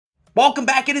Welcome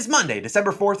back. It is Monday,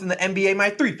 December 4th in the NBA. My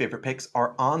three favorite picks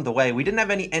are on the way. We didn't have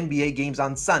any NBA games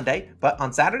on Sunday, but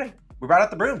on Saturday, we brought out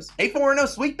the brooms. A 4-0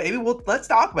 sweep, baby. Well, let's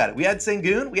talk about it. We had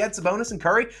Sengun, we had Sabonis and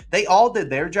Curry. They all did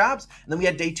their jobs. And then we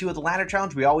had day 2 of the ladder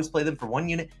challenge. We always play them for 1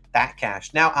 unit. That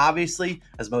cash. Now, obviously,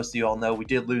 as most of you all know, we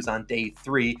did lose on day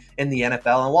 3 in the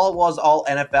NFL. And while it was all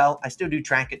NFL, I still do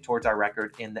track it towards our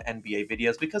record in the NBA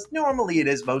videos because normally it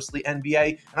is mostly NBA.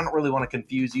 And I don't really want to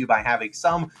confuse you by having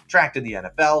some tracked in the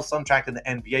NFL, some tracked in the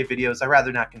NBA videos. I'd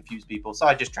rather not confuse people. So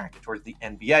I just track it towards the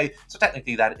NBA. So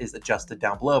technically that is adjusted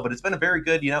down below. But it's been a very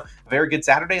good, a very good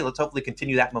Saturday. Let's hopefully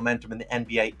continue that momentum in the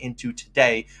NBA into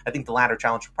today. I think the ladder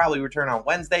challenge will probably return on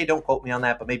Wednesday. Don't quote me on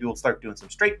that, but maybe we'll start doing some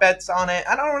straight bets on it.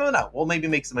 I don't really know. We'll maybe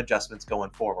make some adjustments going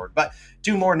forward. But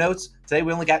 2 more notes. Today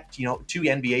we only got, 2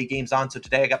 NBA games on. So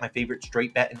today I got my favorite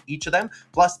straight bet in each of them,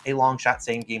 plus a long shot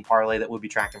same game parlay that we'll be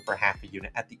tracking for half a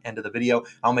unit at the end of the video.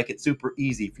 I'll make it super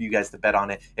easy for you guys to bet on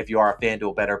it if you are a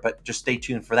FanDuel bettor, but just stay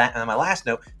tuned for that. And then my last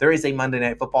note, there is a Monday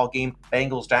Night Football game,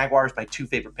 Bengals Jaguars, my 2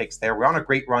 favorite picks there. We're on a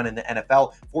great run in the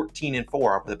NFL, 14-4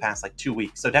 over the past 2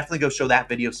 weeks. So definitely go show that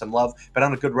video some love, but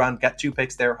on a good run, got 2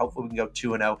 picks there. Hopefully we can go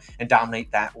 2-0 and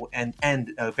dominate that and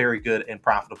end a very good and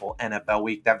profitable NFL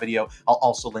week. That video I'll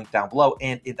also link down below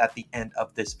and at the end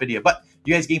of this video. But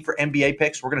you guys game for NBA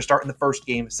picks. We're going to start in the first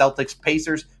game, Celtics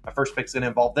Pacers. My first pick is going to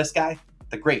involve this guy,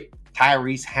 the great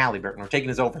Tyrese Halliburton. We're taking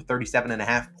his over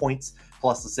 37.5 points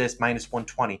plus assists, minus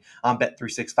 120 on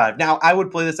Bet365. Now, I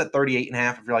would play this at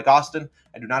 38.5 if you're like, Austin,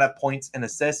 I do not have points and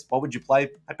assists. What would you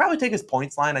play? I'd probably take his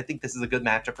points line. I think this is a good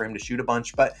matchup for him to shoot a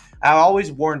bunch, but I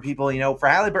always warn people, for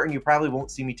Halliburton, you probably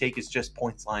won't see me take his just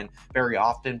points line very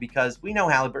often because we know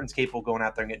Halliburton's capable of going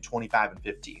out there and getting 25 and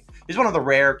 15. He's one of the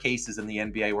rare cases in the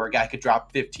NBA where a guy could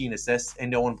drop 15 assists and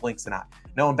no one blinks an eye.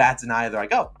 No one bats an eye. They're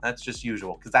like, oh, that's just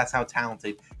usual because that's how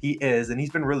talented he is, and he's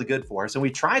been really good for us. And we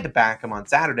tried to back him on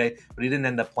Saturday, but he didn't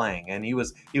end up playing, and he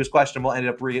was questionable,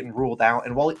 ended up getting ruled out.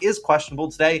 And while he is questionable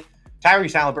today,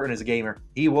 Tyrese Halliburton is a gamer.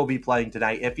 He will be playing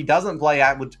tonight. If he doesn't play,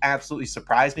 that would absolutely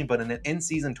surprise me. But in an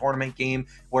in-season tournament game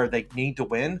where they need to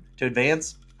win to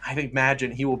advance, I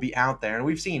imagine he will be out there. And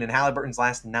we've seen in Halliburton's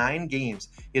last 9 games,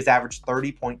 he has averaged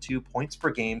 30.2 points per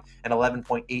game and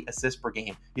 11.8 assists per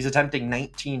game. He's attempting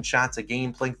 19 shots a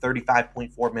game, playing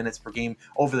 35.4 minutes per game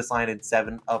over this line in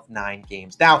 7 of 9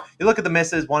 games. Now, you look at the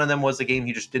misses. One of them was a game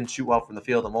he just didn't shoot well from the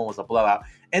field, and one was a blowout.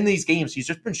 In these games, he's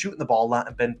just been shooting the ball a lot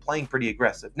and been playing pretty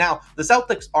aggressive. Now, the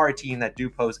Celtics are a team that do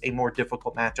pose a more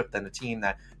difficult matchup than a team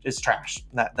that is trash,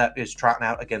 that is trotting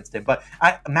out against him. But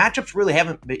matchups really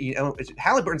haven't been,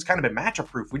 Halliburton's kind of been matchup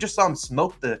proof. We just saw him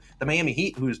smoke the Miami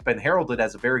Heat, who's been heralded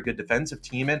as a very good defensive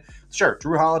team. And sure,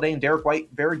 Drew Holiday and Derek White,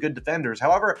 very good defenders.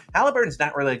 However, Halliburton's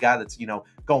not really a guy that's,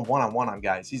 going one-on-one on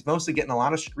guys. He's mostly getting a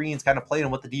lot of screens, kind of playing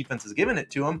on what the defense is giving it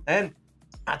to him. And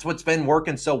that's what's been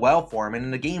working so well for him. And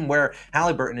in a game where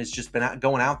Halliburton has just been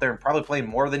going out there and probably playing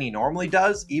more than he normally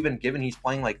does, even given he's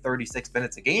playing like 36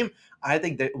 minutes a game, I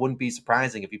think that it wouldn't be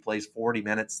surprising if he plays 40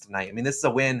 minutes tonight. I mean, this is a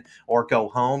win or go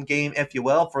home game, if you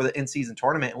will, for the in-season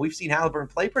tournament. And we've seen Halliburton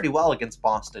play pretty well against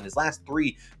Boston. His last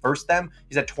 3 versus them,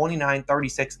 he's at 29,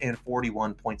 36, and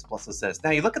 41 points plus assists. Now,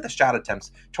 you look at the shot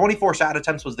attempts. 24 shot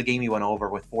attempts was the game he went over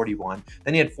with 41.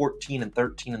 Then he had 14 and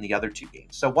 13 in the other 2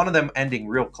 games. So one of them ending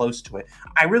real close to it.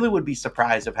 I really would be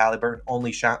surprised if Halliburton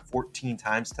only shot 14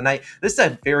 times tonight. This is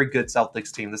a very good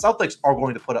Celtics team. The Celtics are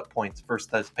going to put up points versus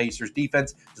the Pacers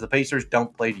defense, because the Pacers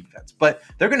don't play defense, but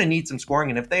they're going to need some scoring.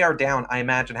 And if they are down, I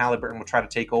imagine Halliburton will try to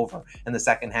take over in the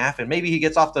second half. And maybe he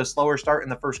gets off to a slower start in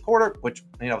the first quarter, which,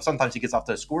 sometimes he gets off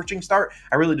to a scorching start.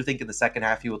 I really do think in the second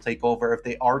half he will take over if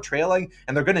they are trailing,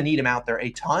 and they're going to need him out there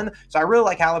a ton. So I really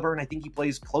like Halliburton. I think he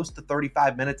plays close to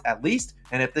 35 minutes at least.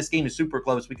 And if this game is super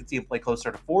close, we could see him play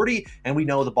closer to 40. And we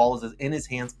know the ball is in his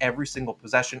hands every single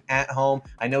possession at home.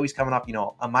 I know he's coming up,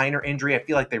 a minor injury. I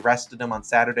feel like they rested him on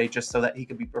Saturday just so that he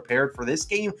could be prepared for this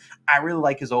game. I really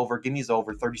like his over. Give me his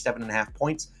over 37.5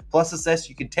 points plus assists.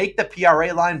 You can take the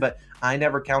PRA line, but I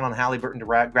never count on Halliburton to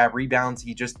grab rebounds.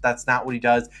 That's not what he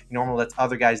does. He normally lets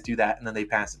other guys do that, and then they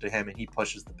pass it to him, and he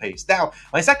pushes the pace. Now,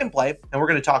 my second play, and we're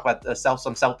going to talk about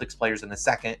some Celtics players in a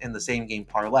second in the same game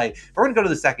parlay. But we're going to go to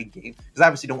the second game, because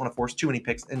obviously don't want to force too many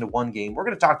picks into one game. We're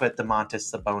going to talk about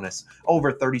Domantas Sabonis,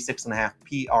 over 36.5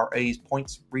 PRAs,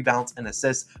 points, rebounds, and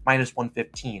assists, minus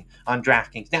 115 on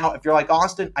DraftKings. Now, if you're like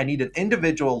Austin, I need an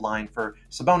individual line for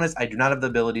Sabonis. I do not have the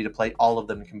ability to play all of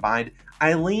them combined.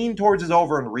 I lean towards his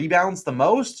over in rebounds the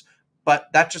most, but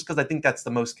that's just because I think that's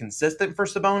the most consistent for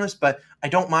Sabonis. But I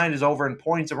don't mind his over in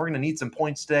points, and we're going to need some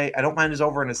points today. I don't mind his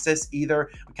over in assists either.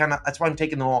 That's why I'm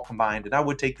taking them all combined, and I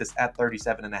would take this at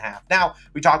 37.5. Now,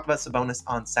 we talked about Sabonis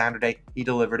on Saturday. He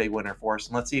delivered a winner for us,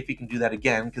 and let's see if he can do that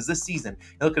again, because this season,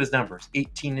 look at his numbers: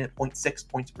 18.6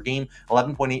 points per game,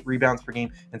 11.8 rebounds per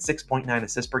game, and 6.9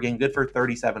 assists per game, good for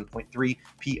 37.3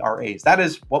 PRAs. That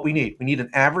is what we need. We need an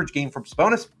average game from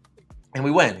Sabonis, and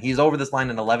we win. He's over this line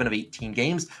in 11 of 18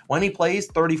 games. When he plays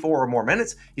 34 or more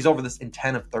minutes, he's over this in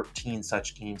 10 of 13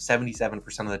 such games,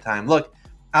 77% of the time. Look,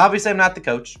 obviously I'm not the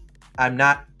coach. I'm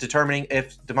not determining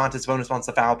if Domantas Sabonis wants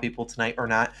to foul people tonight or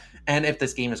not, and if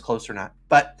this game is close or not.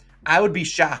 But I would be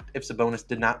shocked if Sabonis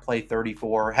did not play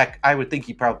 34. Heck, I would think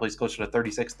he probably plays closer to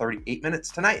 36, 38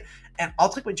 minutes tonight. And I'll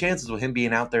take my chances with him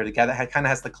being out there, the guy that kind of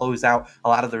has to close out a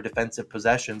lot of their defensive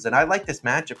possessions. And I like this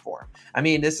matchup for him. I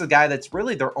mean, this is a guy that's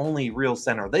really their only real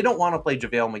center. They don't want to play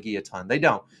JaVale McGee a ton. They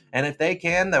don't. And if they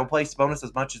can, they'll play Sabonis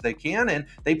as much as they can. And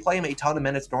they play him a ton of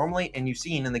minutes normally. And you've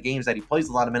seen in the games that he plays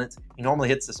a lot of minutes, he normally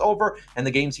hits this over. And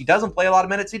the games he doesn't play a lot of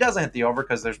minutes, he doesn't hit the over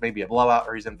because there's maybe a blowout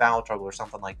or he's in foul trouble or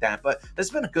something like that. But this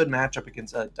has been a good matchup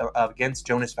against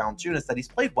Jonas Valanciunas that he's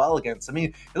played well against. I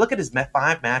mean, you look at his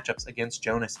 5 matchups against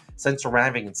Jonas since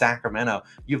arriving in Sacramento.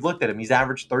 You've looked at him. He's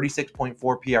averaged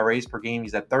 36.4 PRAs per game.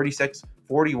 He's at 36,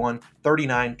 41,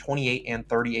 39, 28, and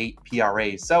 38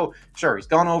 PRAs. So, sure, he's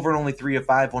gone over in only 3 of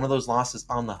 5. One of those losses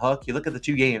on the hook. You look at the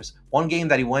 2 games. One game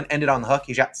that he ended on the hook.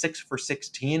 He shot 6 for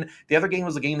 16. The other game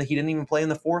was a game that he didn't even play in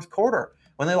the fourth quarter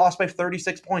when they lost by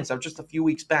 36 points. That was just a few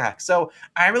weeks back. So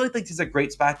I really think he's a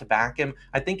great spot to back him.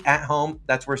 I think at home,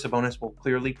 that's where Sabonis will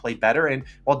clearly play better. And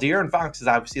while De'Aaron Fox is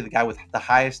obviously the guy with the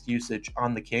highest usage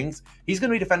on the Kings, he's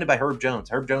going to be defended by Herb Jones.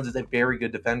 Herb Jones is a very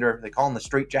good defender. They call him the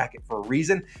straight jacket for a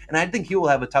reason. And I think he will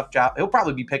have a tough job. He'll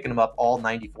probably be picking him up all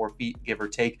 94 feet, give or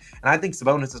take. And I think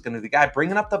Sabonis is going to be the guy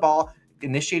bringing up the ball,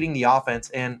 initiating the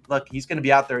offense. And look, he's going to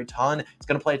be out there a ton. He's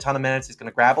going to play a ton of minutes. He's going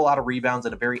to grab a lot of rebounds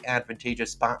in a very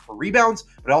advantageous spot for rebounds.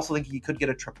 But I also think he could get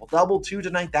a triple-double too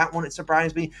tonight. That one, it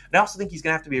surprised me. And I also think he's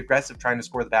going to have to be aggressive trying to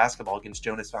score the basketball against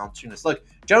Jonas Valanciunas. Look,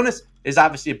 Jonas is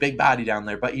obviously a big body down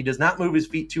there, but he does not move his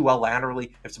feet too well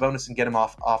laterally. If Sabonis can get him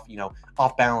off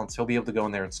balance, he'll be able to go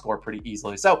in there and score pretty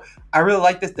easily. So I really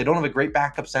like this. They don't have a great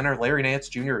backup center. Larry Nance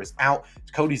Jr. is out.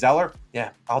 Cody Zeller,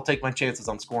 yeah, I'll take my chances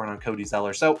on scoring on Cody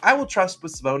Zeller. So I will trust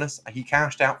with Sabonis. He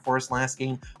cashed out for us last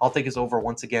game. I'll take his over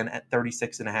once again at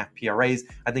 36.5 PRAs.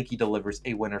 I think he delivers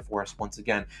a winner for us once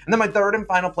again. And then my third and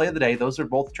final play of the day, those are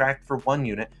both tracked for 1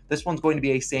 unit. This one's going to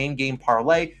be a same game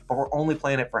parlay, but we're only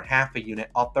playing it for half a unit.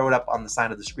 I'll throw it up on the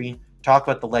side of the screen. Talk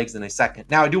about the legs in a second.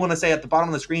 Now, I do want to say at the bottom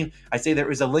of the screen, I say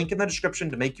there is a link in the description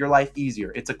to make your life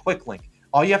easier. It's a quick link.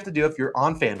 All you have to do if you're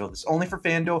on FanDuel, this is only for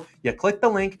FanDuel, you click the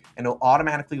link and it'll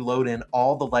automatically load in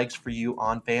all the legs for you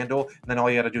on FanDuel. And then all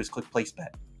you got to do is click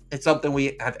PlaceBet. It's something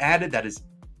we have added that is,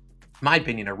 in my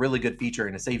opinion, a really good feature,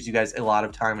 and it saves you guys a lot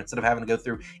of time instead of having to go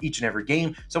through each and every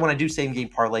game. So when I do same game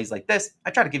parlays like this,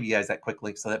 I try to give you guys that quick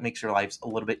link so that makes your lives a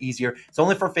little bit easier. It's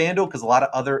only for FanDuel because a lot of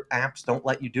other apps don't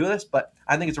let you do this, but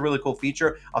I think it's a really cool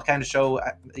feature. I'll kind of show,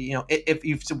 if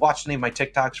you've watched any of my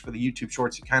TikToks for the YouTube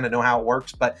shorts, you kind of know how it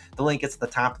works, but the link is at the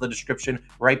top of the description.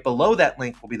 Right below that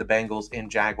link will be the Bengals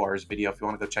and Jaguars video if you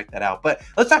want to go check that out. But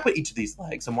let's talk about each of these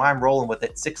legs and why I'm rolling with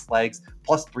it. 6 legs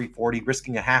plus 340,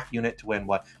 risking a half unit to win,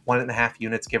 1.5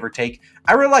 units, give or take.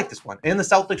 I really like this one. In the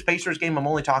Celtics-Pacers game, I'm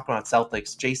only talking about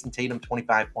Celtics. Jason Tatum,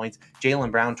 25 points.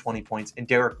 Jaylen Brown, 20 points. And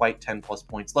Derek White, 10-plus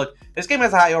points. Look, this game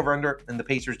has a high over-under, and the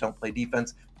Pacers don't play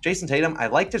defense. Jason Tatum, I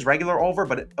liked his regular over,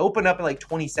 but it opened up at like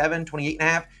 27,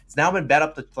 28.5. It's now been bet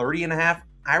up to 30.5.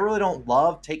 I really don't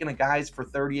love taking a guys for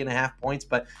 30.5 points,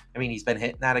 but I mean, he's been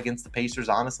hitting that against the Pacers,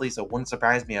 honestly, so it wouldn't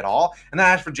surprise me at all. And then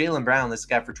as for Jaylen Brown, this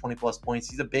guy for 20-plus points,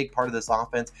 he's a big part of this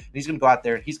offense, and he's going to go out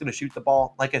there and he's going to shoot the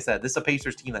ball. Like I said, this is a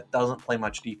Pacers team that doesn't play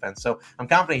much defense, so I'm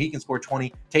confident he can score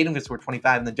 20. Tatum can score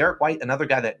 25, and then Derek White, another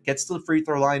guy that gets to the free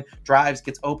throw line, drives,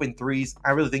 gets open threes.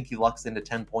 I really think he lucks into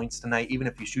 10 points tonight, even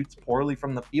if he shoots poorly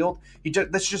from the field.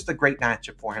 That's just a great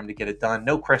matchup for him to get it done.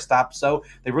 No Kristaps, so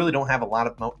they really don't have a lot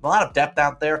of depth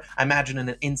out there. I imagine in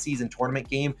an in-season tournament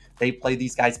game, they play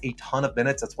these guys a ton of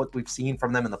minutes. That's what we've seen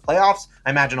from them in the playoffs. I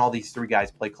imagine all these 3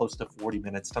 guys play close to 40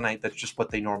 minutes tonight. That's just what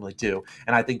they normally do.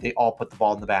 And I think they all put the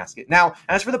ball in the basket. Now,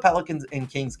 as for the Pelicans and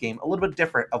Kings game, a little bit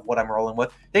different of what I'm rolling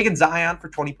with. Taking Zion for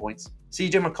 20 points,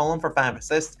 CJ McCollum for 5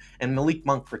 assists, and Malik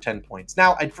Monk for 10 points.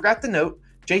 Now, I forgot to note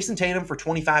Jason Tatum for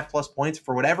 25 plus points,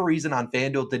 for whatever reason on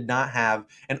FanDuel, did not have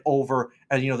an over.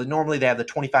 And normally they have the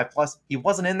 25 plus. He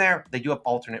wasn't in there. They do have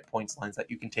alternate points lines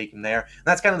that you can take him there. And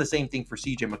that's kind of the same thing for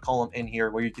CJ McCollum in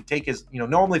here, where you could take his,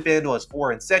 normally FanDuel has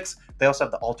 4 and 6. They also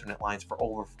have the alternate lines for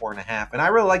over 4.5. And I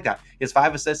really like that. He has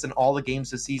 5 assists in all the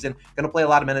games this season. Going to play a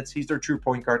lot of minutes. He's their true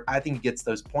point guard. I think he gets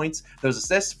those points, those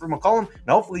assists for McCollum. And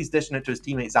hopefully he's dishing it to his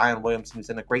teammate Zion Williamson, who's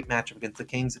in a great matchup against the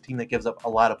Kings, a team that gives up a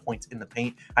lot of points in the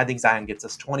paint. I think Zion gets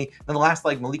us 20. Then the last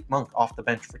leg, Malik Monk off the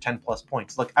bench for 10 plus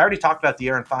points. Look, I already talked about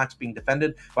De'Aaron Fox being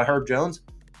defended by Herb Jones.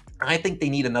 I think they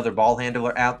need another ball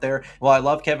handler out there. Well, I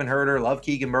love Kevin Huerter, love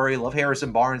Keegan Murray, love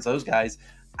Harrison Barnes, those guys.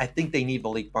 I think they need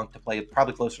Malik Monk to play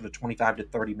probably closer to 25 to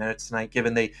 30 minutes tonight,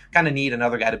 given they kind of need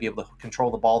another guy to be able to control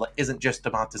the ball that isn't just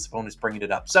Domantas Sabonis bringing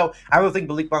it up. So I really think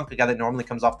Malik Monk, a guy that normally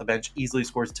comes off the bench, easily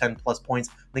scores 10 plus points.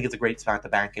 I think it's a great spot to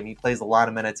back him. He plays a lot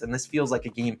of minutes, and this feels like a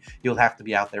game he'll have to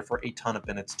be out there for a ton of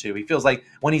minutes too. He feels like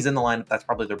when he's in the lineup, that's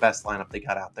probably their best lineup they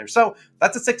got out there. So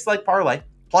that's a 6-leg parlay.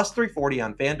 Plus 340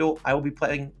 on FanDuel. I will be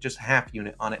playing just half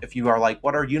unit on it. If you are like,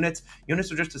 what are units?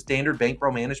 Units are just a standard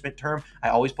bankroll management term. I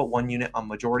always put 1 unit on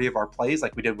majority of our plays,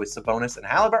 like we did with Sabonis and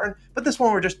Halliburton. But this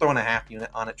one, we're just throwing a half unit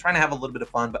on it, trying to have a little bit of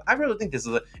fun. But I really think this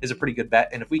is a pretty good bet.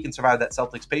 And if we can survive that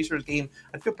Celtics-Pacers game,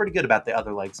 I'd feel pretty good about the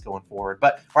other legs going forward.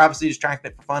 But we're obviously just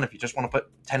tracking it for fun. If you just want to put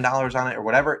 $10 on it or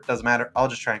whatever, it doesn't matter. I'll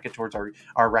just track it towards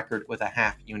our record with a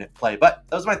half unit play. But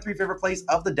those are my 3 favorite plays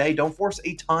of the day. Don't force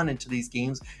a ton into these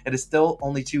games. It is still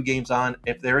only 2 games on.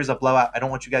 If there is a blowout, I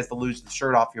don't want you guys to lose the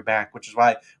shirt off your back, which is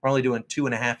why we're only doing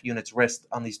 2.5 units risked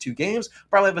on these 2 games.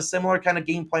 Probably have a similar kind of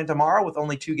game plan tomorrow with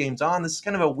only 2 games on. This is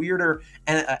kind of a weirder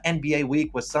NBA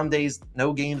week with some days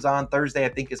no games on. Thursday, I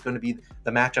think, is going to be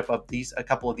the matchup of a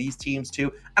couple of these teams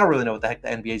too. I don't really know what the heck the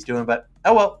NBA is doing, but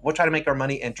oh well, we'll try to make our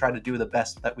money and try to do the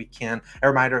best that we can. A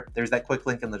reminder, there's that quick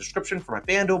link in the description for my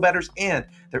FanDuel bettors, and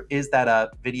there is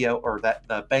that video, or that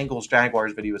the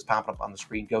Bengals-Jaguars video is popping up on the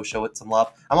screen. Go show it some love.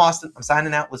 I'm Austin. I'm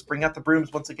signing out. Let's bring out the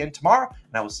brooms once again tomorrow,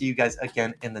 and I will see you guys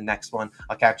again in the next one.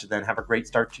 I'll catch you then. Have a great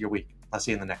start to your week. I'll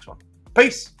see you in the next one.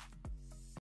 Peace.